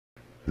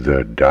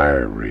The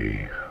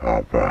Diary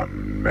of a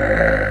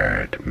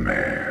Madman.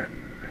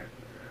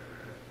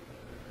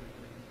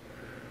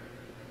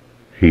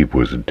 He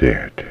was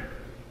dead.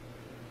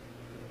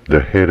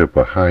 The head of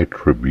a high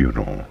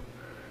tribunal,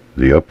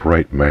 the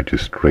upright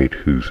magistrate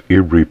whose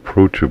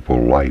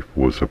irreproachable life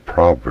was a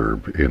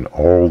proverb in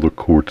all the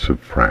courts of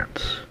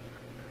France.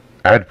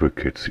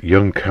 Advocates,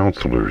 young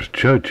counselors,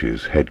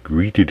 judges had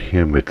greeted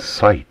him at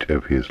sight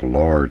of his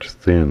large,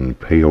 thin,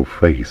 pale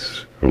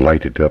face,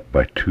 lighted up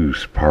by two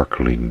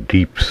sparkling,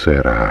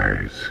 deep-set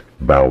eyes,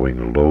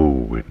 bowing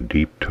low in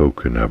deep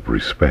token of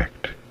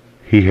respect.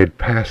 He had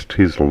passed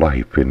his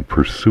life in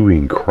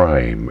pursuing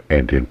crime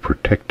and in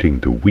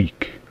protecting the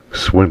weak.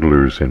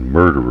 Swindlers and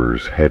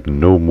murderers had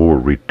no more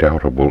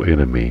redoubtable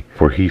enemy,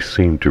 for he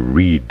seemed to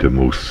read the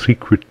most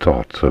secret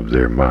thoughts of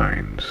their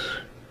minds.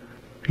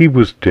 He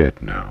was dead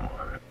now,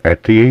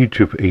 at the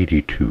age of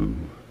 82,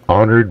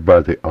 honored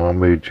by the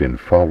homage and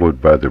followed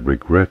by the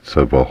regrets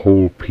of a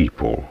whole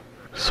people.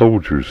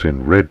 Soldiers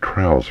in red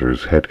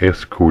trousers had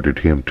escorted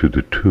him to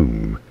the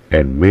tomb,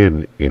 and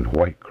men in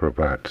white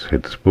cravats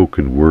had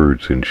spoken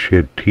words and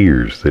shed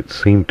tears that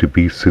seemed to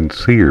be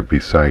sincere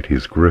beside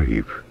his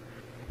grave.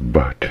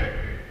 But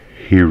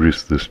here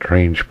is the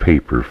strange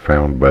paper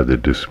found by the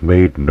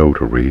dismayed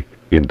notary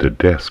in the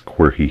desk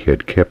where he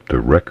had kept the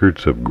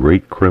records of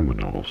great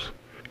criminals.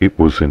 It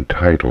was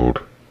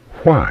entitled,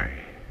 "Why?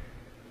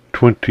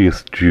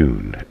 20th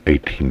June,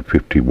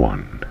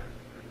 1851.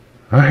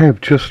 I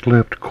have just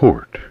left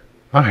court.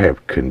 I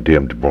have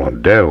condemned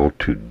Blondel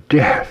to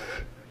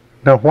death.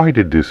 Now why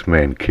did this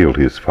man kill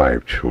his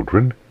 5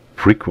 children?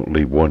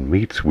 Frequently one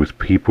meets with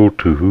people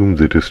to whom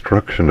the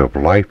destruction of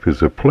life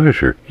is a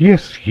pleasure.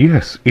 Yes,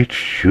 it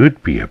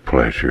should be a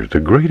pleasure,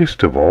 the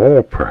greatest of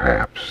all,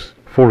 perhaps.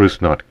 For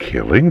is not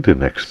killing the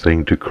next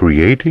thing to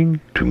creating?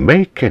 To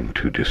make and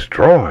to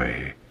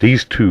destroy.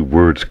 These 2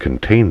 words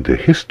contain the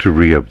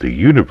history of the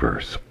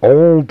universe,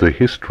 all the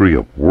history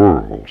of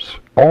worlds,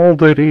 all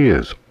that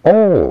is,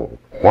 all.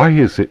 Why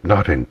is it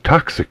not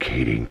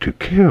intoxicating to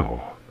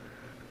kill?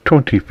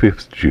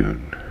 25th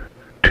June.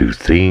 To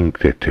think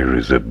that there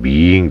is a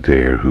being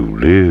there who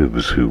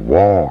lives, who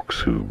walks,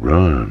 who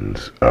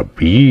runs. A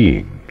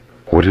being.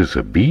 What is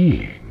a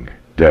being?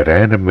 That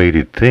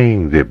animated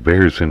thing that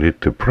bears in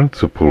it the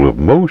principle of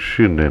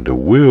motion and a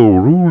will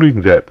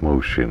ruling that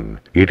motion.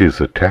 It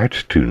is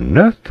attached to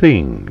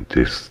nothing,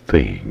 this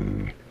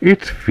thing.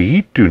 Its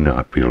feet do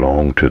not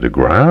belong to the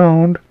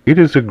ground. It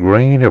is a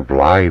grain of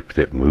life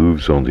that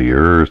moves on the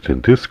earth,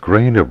 and this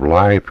grain of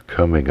life,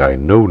 coming I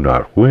know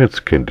not whence,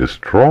 can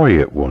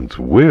destroy at one's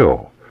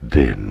will.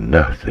 Then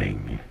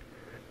nothing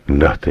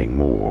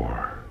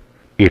more.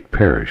 It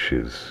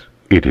perishes.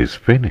 It is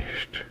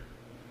finished.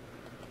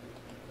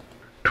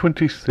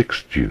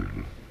 26th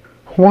June.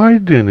 Why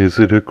then is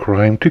it a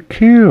crime to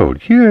kill?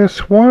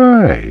 Yes,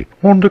 why?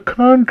 On the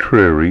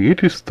contrary,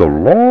 it is the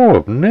law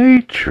of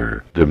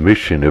nature. The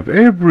mission of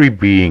every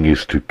being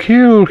is to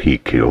kill. He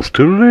kills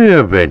to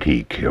live, and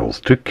he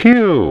kills to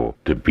kill.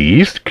 The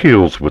beast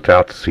kills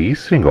without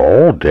ceasing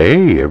all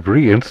day,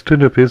 every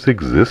instant of his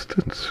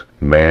existence.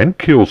 Man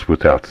kills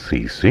without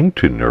ceasing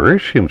to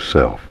nourish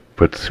himself.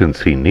 But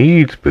since he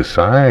needs,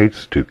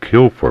 besides, to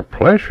kill for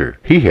pleasure,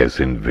 he has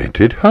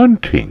invented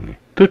hunting.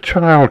 The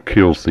child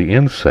kills the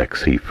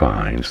insects he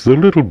finds, the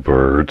little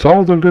birds,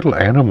 all the little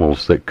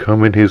animals that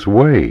come in his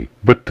way.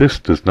 But this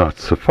does not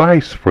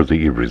suffice for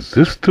the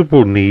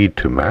irresistible need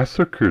to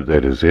massacre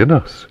that is in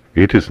us.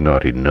 It is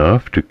not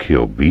enough to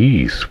kill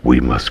beasts, we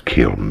must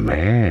kill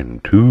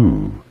man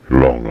too.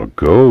 Long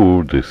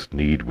ago this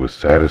need was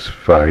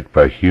satisfied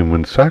by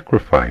human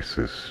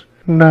sacrifices.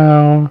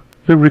 Now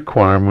the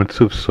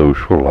requirements of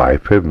social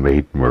life have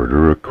made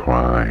murder a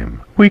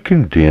crime. We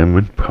condemn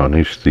and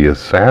punish the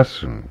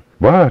assassin.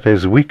 But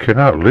as we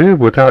cannot live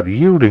without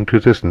yielding to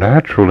this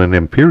natural and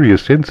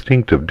imperious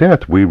instinct of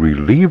death, we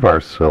relieve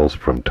ourselves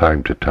from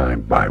time to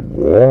time by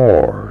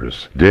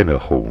wars. Then a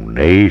whole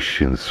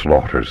nation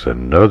slaughters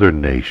another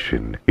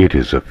nation. It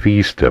is a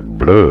feast of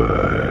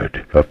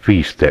blood, a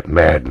feast that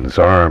maddens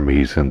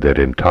armies and that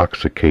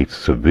intoxicates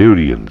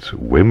civilians,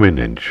 women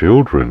and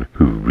children,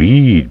 who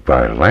read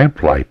by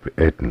lamplight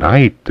at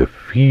night the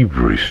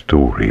feverish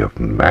story of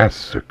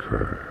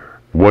massacre.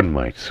 One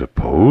might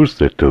suppose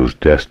that those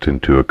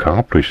destined to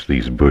accomplish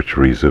these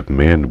butcheries of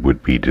men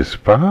would be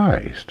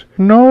despised.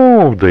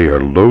 No, they are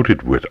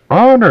loaded with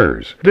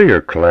honors. They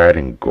are clad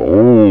in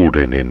gold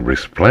and in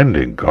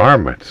resplendent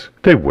garments.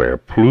 They wear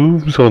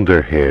plumes on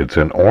their heads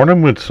and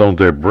ornaments on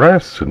their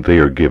breasts, and they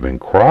are given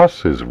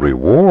crosses,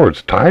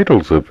 rewards,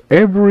 titles of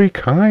every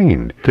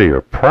kind. They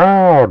are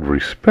proud,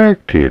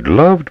 respected,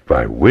 loved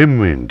by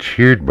women,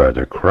 cheered by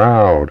the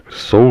crowd,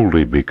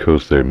 solely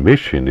because their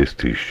mission is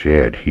to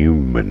shed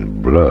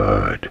human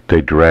blood.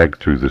 They drag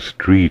through the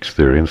streets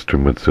their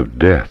instruments of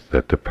death,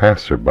 that the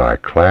passer-by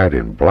clad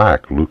in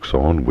black looks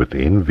on with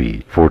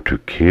envy. For to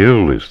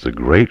kill is the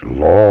great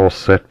law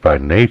set by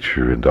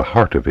nature in the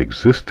heart of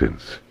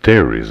existence.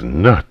 There is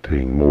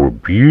nothing more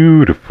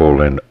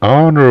beautiful and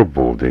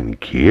honorable than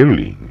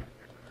killing.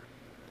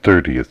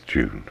 30th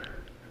June.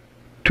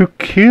 To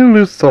kill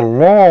is the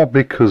law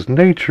because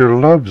nature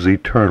loves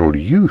eternal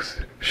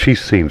youth. She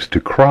seems to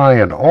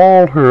cry in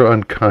all her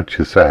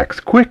unconscious acts,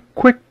 quick,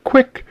 quick,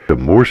 quick. The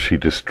more she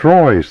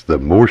destroys, the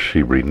more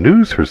she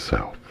renews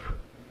herself.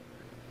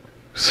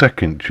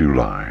 2nd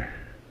July.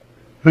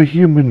 A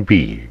human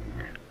being.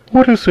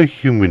 What is a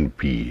human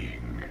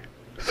being?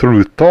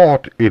 Through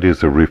thought, it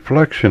is a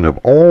reflection of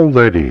all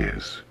that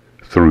is.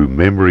 Through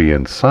memory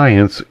and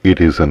science,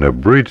 it is an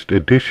abridged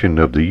edition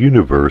of the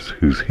universe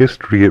whose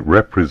history it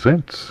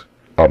represents.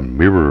 A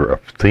mirror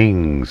of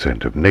things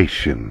and of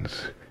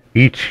nations.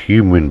 Each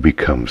human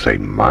becomes a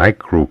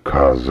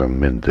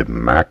microcosm in the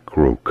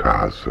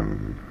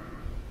macrocosm.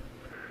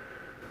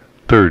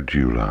 3rd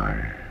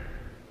July.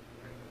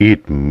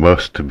 It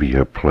must be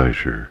a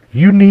pleasure,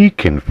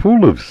 unique and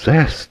full of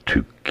zest,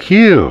 to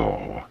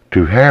kill,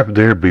 to have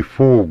there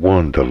before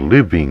one the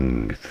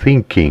living,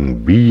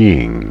 thinking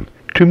being,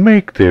 to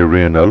make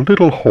therein a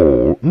little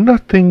hole,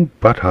 nothing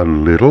but a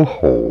little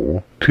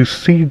hole, to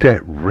see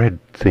that red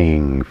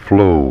thing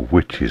flow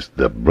which is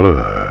the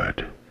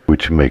blood,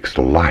 which makes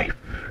life,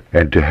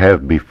 and to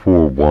have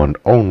before one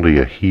only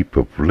a heap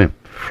of limp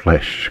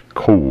flesh,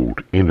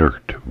 cold,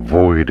 inert,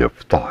 void of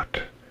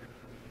thought.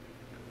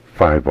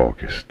 5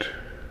 August.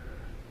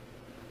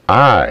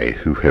 I,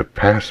 who have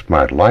passed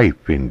my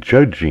life in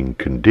judging,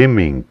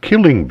 condemning,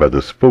 killing by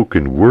the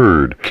spoken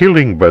word,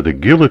 killing by the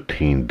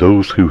guillotine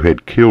those who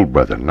had killed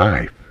by the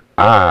knife,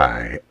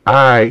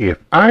 if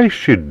I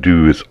should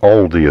do as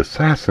all the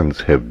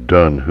assassins have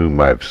done whom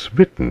I've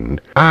smitten,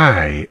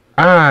 who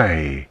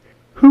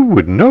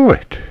would know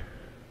it?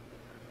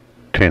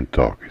 10th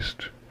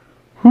August.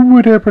 Who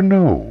would ever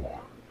know?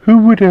 Who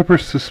would ever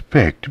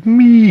suspect?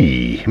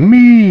 Me,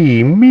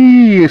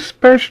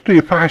 especially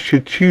if I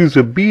should choose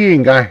a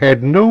being I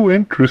had no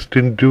interest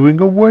in doing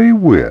away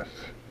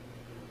with.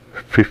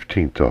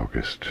 15th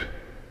August.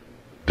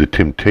 The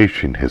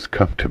temptation has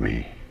come to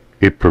me.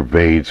 It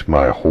pervades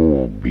my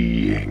whole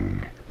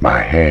being. My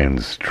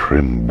hands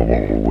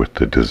tremble with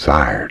the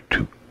desire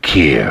to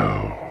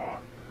kill.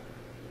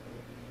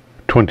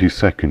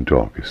 22nd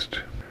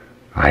August.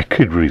 I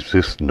could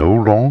resist no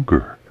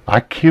longer. I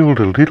killed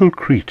a little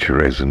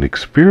creature as an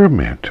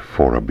experiment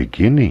for a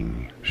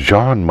beginning.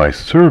 Jean, my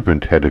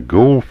servant, had a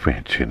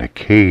goldfinch in a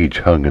cage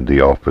hung in the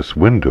office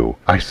window.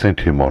 I sent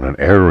him on an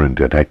errand,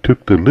 and I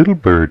took the little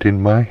bird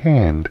in my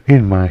hand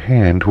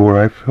where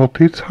I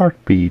felt its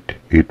heartbeat.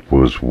 It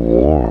was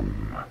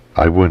warm.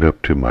 I went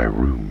up to my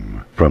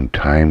room. From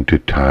time to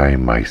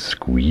time I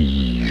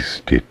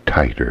squeezed it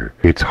tighter,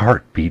 its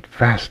heart beat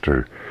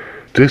faster.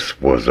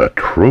 This was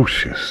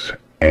atrocious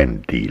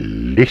and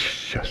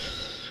delicious.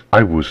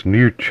 I was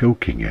near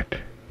choking it,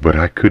 but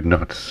I could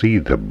not see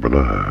the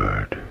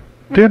blood.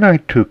 Then I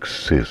took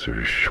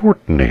scissors,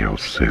 short-nail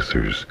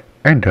scissors,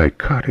 and I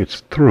cut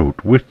its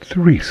throat with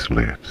 3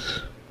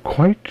 slits.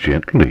 Quite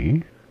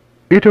gently.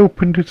 It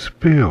opened its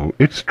bill.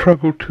 It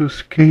struggled to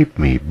escape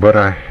me, but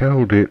I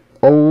held it.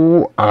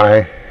 Oh,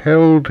 I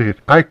held it.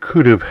 I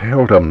could have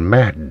held a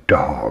mad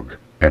dog.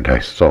 And I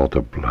saw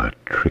the blood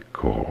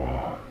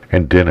trickle.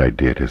 And then I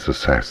did as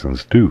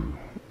assassins do,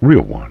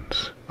 real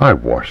ones. I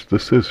washed the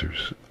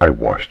scissors. I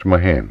washed my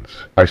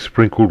hands. I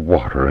sprinkled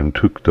water and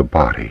took the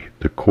body,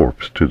 the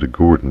corpse, to the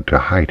garden to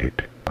hide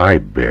it. I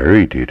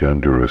buried it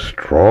under a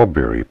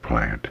strawberry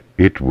plant.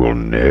 It will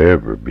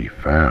never be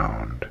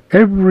found.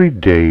 Every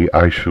day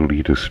I shall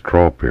eat a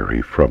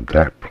strawberry from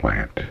that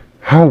plant.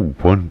 How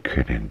one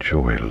can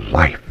enjoy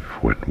life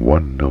when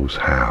one knows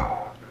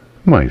how.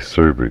 My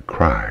servant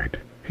cried.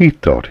 He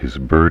thought his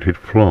bird had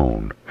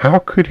flown. How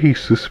could he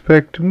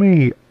suspect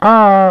me?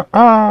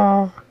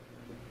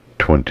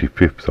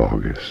 25th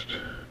August.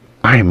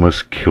 I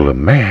must kill a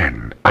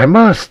man. I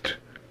must.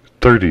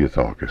 30th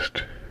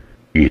August.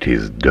 It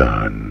is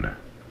done.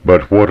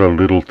 But what a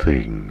little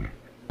thing.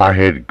 I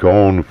had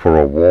gone for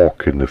a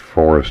walk in the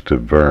forest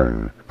of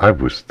Verne. I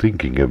was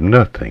thinking of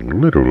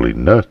nothing, literally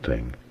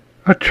nothing.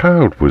 A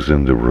child was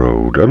in the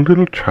road, a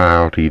little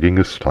child eating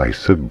a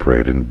slice of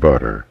bread and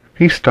butter.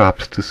 He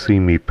stops to see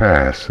me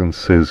pass and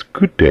says,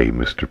 "Good day,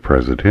 Mr.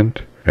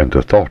 President." And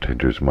the thought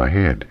enters my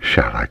head,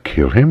 shall I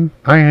kill him?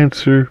 I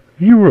answer,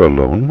 "You are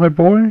alone, my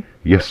boy?"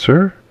 "Yes,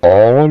 sir."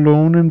 "All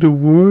alone in the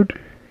wood?"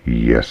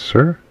 "Yes,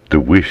 sir." The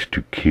wish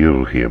to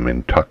kill him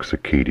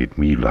intoxicated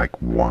me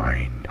like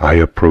wine. I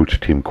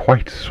approached him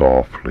quite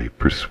softly,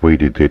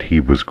 persuaded that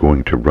he was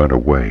going to run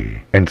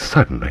away. And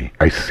suddenly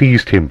I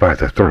seized him by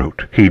the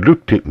throat. He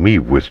looked at me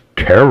with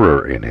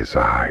terror in his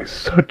eyes.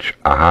 Such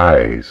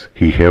eyes!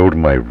 He held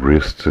my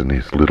wrists in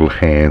his little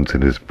hands,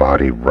 and his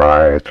body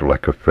writhed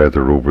like a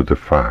feather over the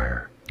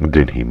fire.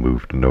 Then he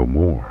moved no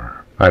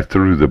more. I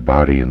threw the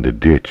body in the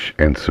ditch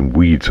and some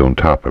weeds on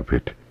top of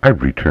it. I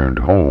returned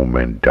home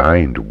and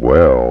dined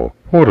well.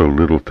 What a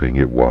little thing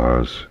it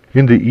was.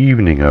 In the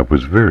evening I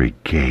was very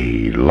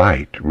gay,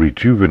 light,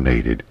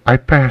 rejuvenated. I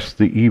passed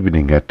the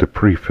evening at the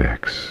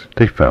prefect's.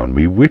 They found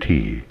me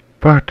witty.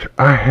 But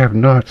I have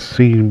not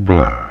seen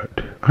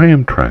blood. I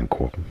am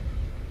tranquil.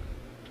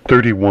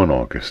 31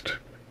 August.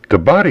 The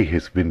body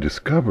has been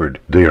discovered.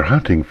 They are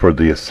hunting for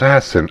the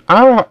assassin.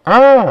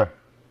 Ah!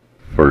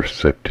 1st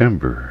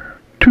September.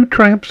 2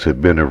 tramps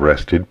have been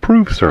arrested.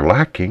 Proofs are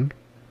lacking.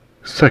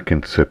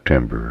 2nd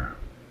September.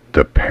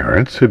 The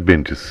parents have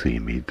been to see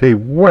me. They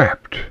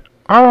wept.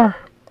 Ah,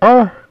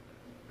 ah.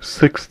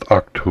 6th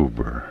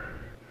October.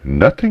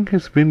 Nothing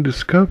has been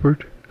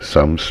discovered.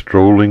 Some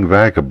strolling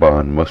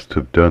vagabond must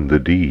have done the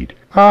deed.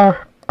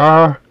 Ah,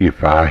 ah.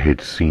 If I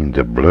had seen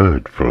the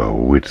blood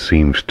flow, it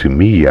seems to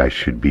me I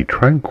should be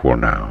tranquil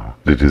now.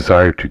 The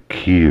desire to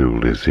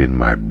kill is in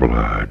my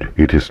blood.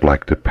 It is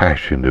like the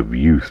passion of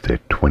youth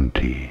at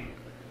 20.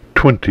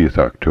 20th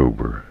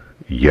October.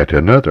 Yet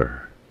another.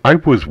 I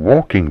was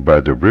walking by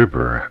the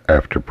river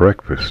after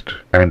breakfast,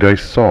 and I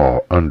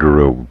saw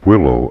under a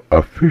willow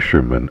a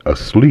fisherman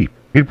asleep.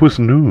 It was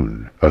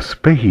noon. A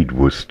spade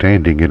was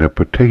standing in a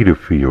potato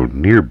field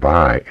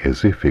nearby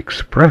as if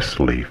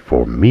expressly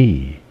for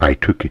me. I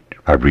took it.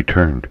 I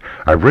returned.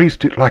 I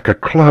raised it like a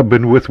club,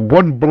 and with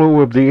one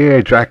blow of the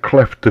edge I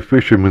cleft the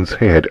fisherman's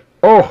head.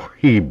 Oh,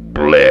 he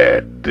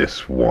bled,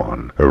 this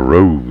one, a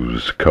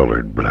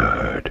rose-colored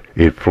blood.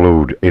 It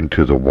flowed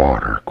into the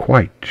water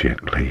quite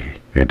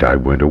gently, and I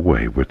went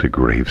away with a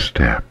grave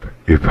step.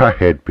 If I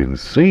had been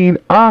seen,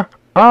 I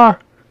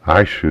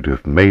should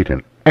have made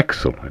an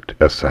excellent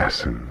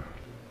assassin.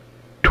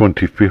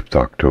 25th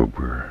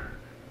October.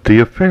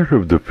 The affair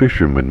of the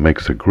fisherman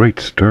makes a great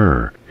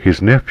stir.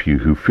 His nephew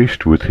who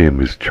fished with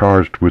him is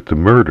charged with the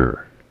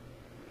murder.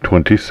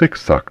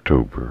 26th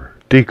October.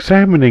 The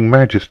examining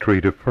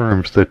magistrate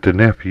affirms that the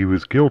nephew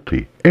is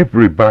guilty.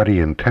 Everybody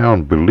in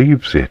town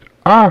believes it.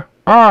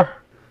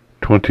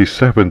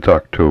 27th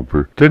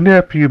October. The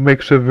nephew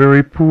makes a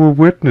very poor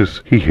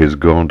witness. He has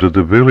gone to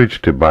the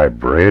village to buy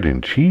bread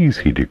and cheese,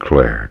 he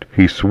declared.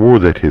 He swore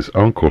that his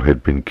uncle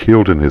had been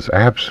killed in his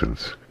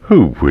absence.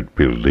 Who would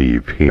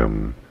believe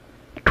him?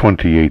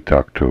 28th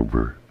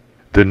October.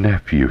 The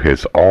nephew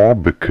has all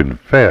but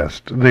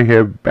confessed. They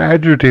have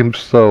badgered him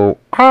so.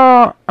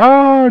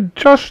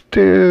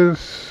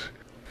 Justice!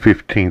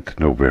 15th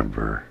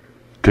November.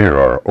 There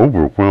are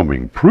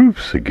overwhelming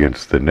proofs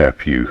against the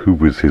nephew, who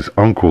was his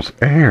uncle's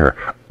heir.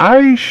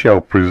 I shall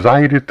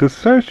preside at the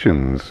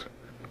sessions.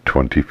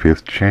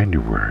 25th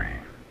January.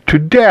 To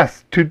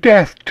death! To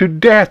death! To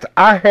death!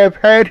 I have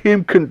had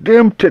him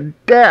condemned to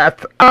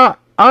death!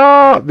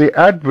 The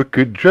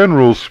Advocate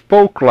General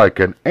spoke like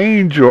an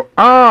angel.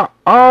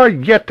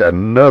 Yet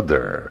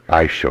another.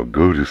 I shall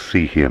go to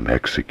see him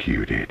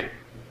executed.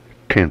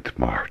 10th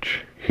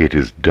March. It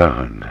is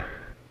done.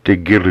 They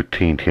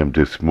guillotined him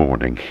this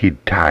morning. He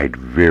died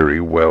very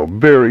well,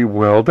 very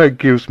well. That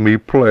gives me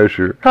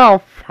pleasure. How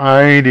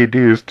fine it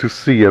is to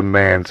see a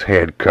man's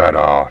head cut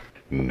off.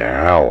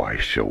 Now I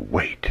shall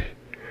wait.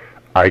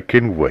 I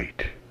can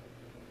wait.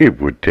 It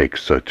would take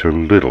such a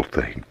little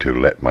thing to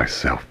let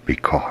myself be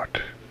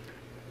caught.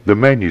 The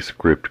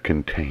manuscript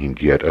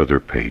contained yet other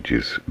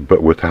pages,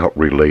 but without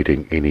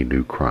relating any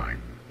new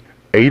crime.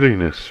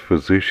 Alienist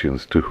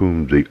physicians to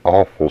whom the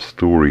awful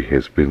story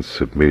has been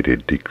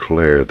submitted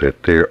declare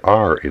that there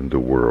are in the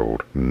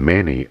world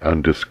many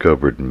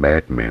undiscovered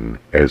madmen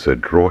as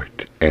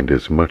adroit and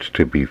as much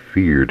to be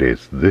feared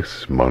as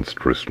this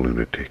monstrous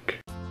lunatic.